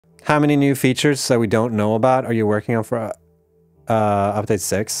How many new features that we don't know about are you working on for update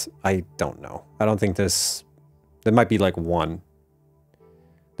 6? I don't know. I don't think there might be like one.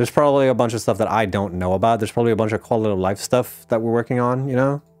 There's probably a bunch of stuff that I don't know about. There's probably a bunch of quality of life stuff that we're working on, you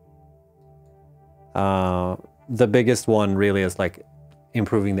know? The biggest one really is like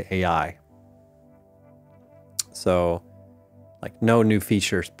improving the AI. So, like, no new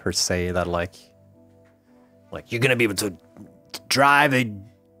features per se that like you're gonna be able to drive a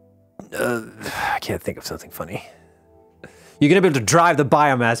I can't think of something funny. You're gonna be able to drive the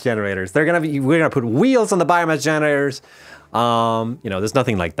biomass generators. We're gonna put wheels on the biomass generators. You know, there's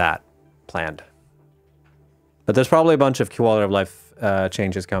nothing like that planned. But there's probably a bunch of quality of life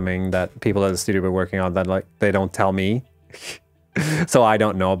changes coming that people at the studio are working on that like they don't tell me, so I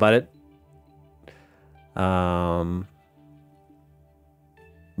don't know about it.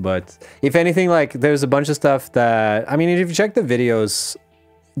 But if anything, like there's a bunch of stuff that I mean, if you check the videos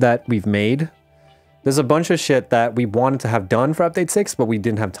that we've made, there's a bunch of shit that we wanted to have done for update 6, but we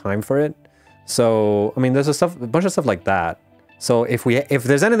didn't have time for it. So I mean, there's a bunch of stuff like that. So if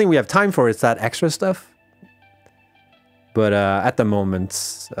there's anything we have time for, it's that extra stuff. But at the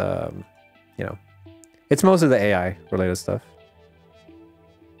moment, you know, it's mostly the AI related stuff.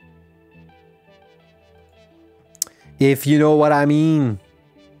 If you know what I mean.